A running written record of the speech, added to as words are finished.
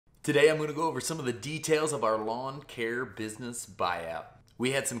Today I'm going to go over some of the details of our lawn care business buyout. We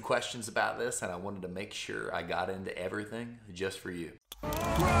had some questions about this and I wanted to make sure I got into everything just for you.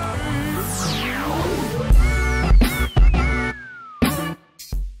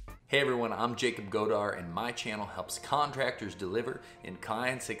 Hey everyone, I'm Jacob Godar and my channel helps contractors deliver and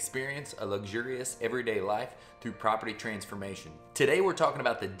clients experience a luxurious everyday life through property transformation. Today we're talking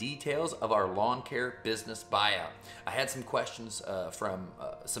about the details of our lawn care business buyout. I had some questions from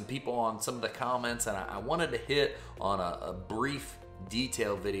some people on some of the comments and I wanted to hit on a brief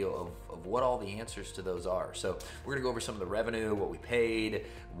detailed video of what all the answers to those are. So we're gonna go over some of the revenue, what we paid,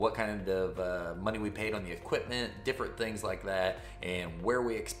 what kind of money we paid on the equipment, different things like that, and where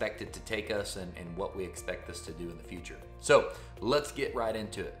we expect it to take us and what we expect this to do in the future. So let's get right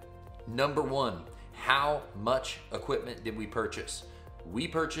into it. Number one, how much equipment did we purchase? We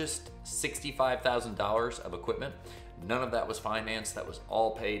purchased $65,000 of equipment. None of that was financed, that was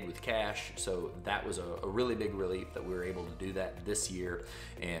all paid with cash. So that was a really big relief that we were able to do that this year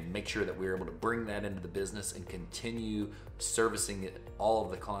and make sure that we were able to bring that into the business and continue servicing all of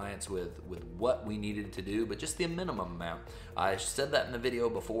the clients with what we needed to do, but just the minimum amount. I said that in the video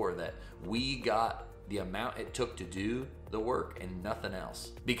before that we got the amount it took to do the work and nothing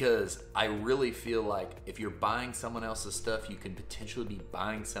else. Because I really feel like if you're buying someone else's stuff, you can potentially be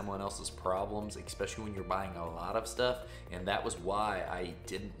buying someone else's problems, especially when you're buying a lot of stuff. And that was why I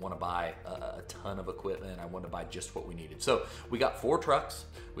didn't want to buy a ton of equipment. I wanted to buy just what we needed. So we got 4 trucks,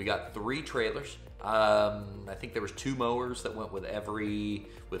 we got 3 trailers. I think there was 2 mowers that went with 3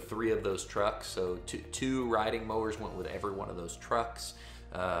 of those trucks. So two riding mowers went with every one of those trucks.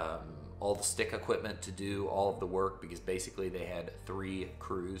 All the stick equipment to do all of the work, because basically they had 3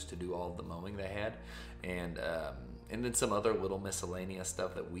 crews to do all of the mowing they had, and then some other little miscellaneous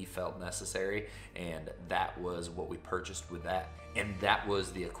stuff that we felt necessary, and that was what we purchased with that, and that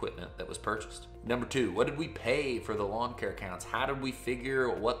was the equipment that was purchased. Number 2, what did we pay for the lawn care accounts? How did we figure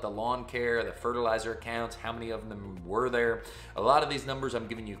what the lawn care, the fertilizer accounts, how many of them were there? A lot of these numbers I'm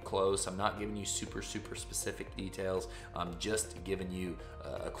giving you close. I'm not giving you super specific details. I'm just giving you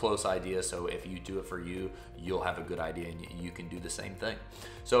a close idea, so if you do it for you, you'll have a good idea and you can do the same thing.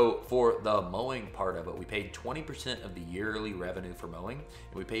 So for the mowing part of it, we paid 20% of the yearly revenue for mowing,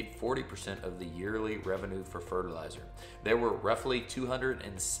 and we paid 40% of the yearly revenue for fertilizer. There were roughly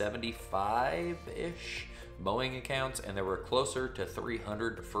 275-ish mowing accounts, and there were closer to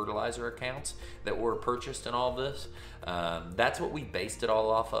 300 fertilizer accounts that were purchased in all of this. That's what we based it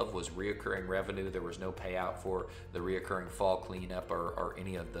all off of, was reoccurring revenue. There was no payout for the reoccurring fall cleanup or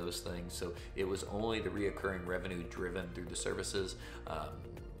any of those things. So it was only the reoccurring revenue driven through the services.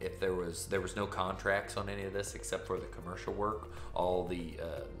 If there was no contracts on any of this except for the commercial work. All the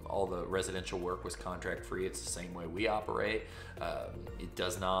residential work was contract free. It's the same way we operate. It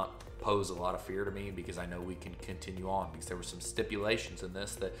does not pose a lot of fear to me because I know we can continue on, because there were some stipulations in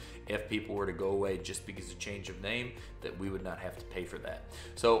this that if people were to go away just because of change of name, that we would not have to pay for that.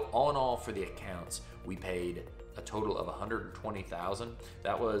 So all in all, for the accounts, we paid a total of $120,000.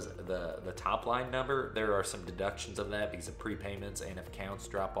 That was the top line number. There are some deductions of that because of prepayments and if accounts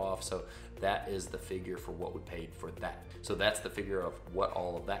drop off. So that is the figure for what we paid for that. So that's the figure of what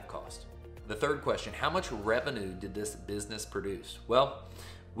all of that cost. The third question, how much revenue did this business produce? Well,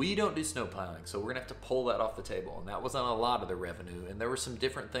 we don't do snow plowing, so we're gonna have to pull that off the table, and that wasn't a lot of the revenue, and there were some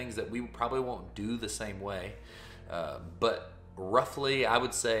different things that we probably won't do the same way, but roughly I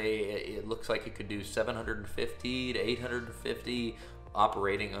would say it looks like it could do 750 to 850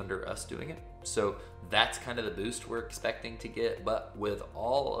 operating under us doing it. So that's kind of the boost we're expecting to get. But with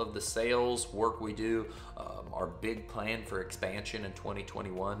all of the sales work we do, our big plan for expansion in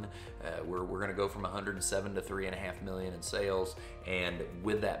 2021, we're going to go from 107 to 3.5 million in sales. And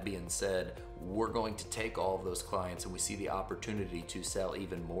with that being said, we're going to take all of those clients and we see the opportunity to sell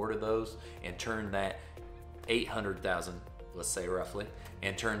even more to those and turn that 800,000, let's say roughly,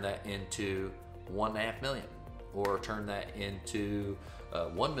 and turn that into 1.5 million. Or turn that into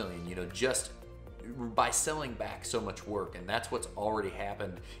 1 million, you know, just by selling back so much work. And that's what's already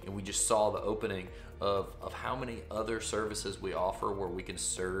happened. And we just saw the opening of how many other services we offer where we can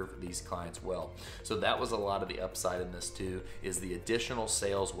serve these clients well. So that was a lot of the upside in this too, is the additional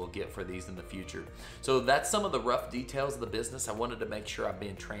sales we'll get for these in the future. So that's some of the rough details of the business. I wanted to make sure I'm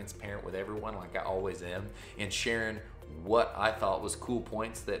being transparent with everyone like I always am, and sharing what I thought was cool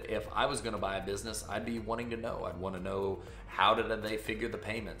points that if I was going to buy a business, I'd be wanting to know. I'd want to know, how did they figure the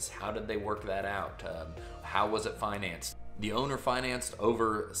payments? How did they work that out? How was it financed? The owner financed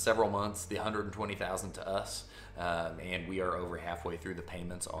over several months the $120,000 to us, and we are over halfway through the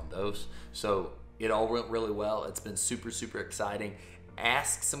payments on those. So it all went really well. It's been super exciting.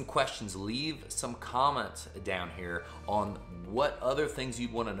 ask some questions, leave some comments down here on what other things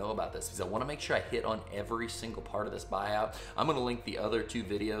you'd want to know about this, because I want to make sure I hit on every single part of this buyout. I'm going to link the other 2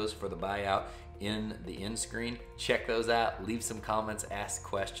 videos for the buyout in the end screen. Check those out, leave some comments, ask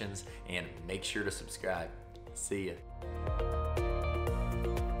questions, and make sure to subscribe. See ya.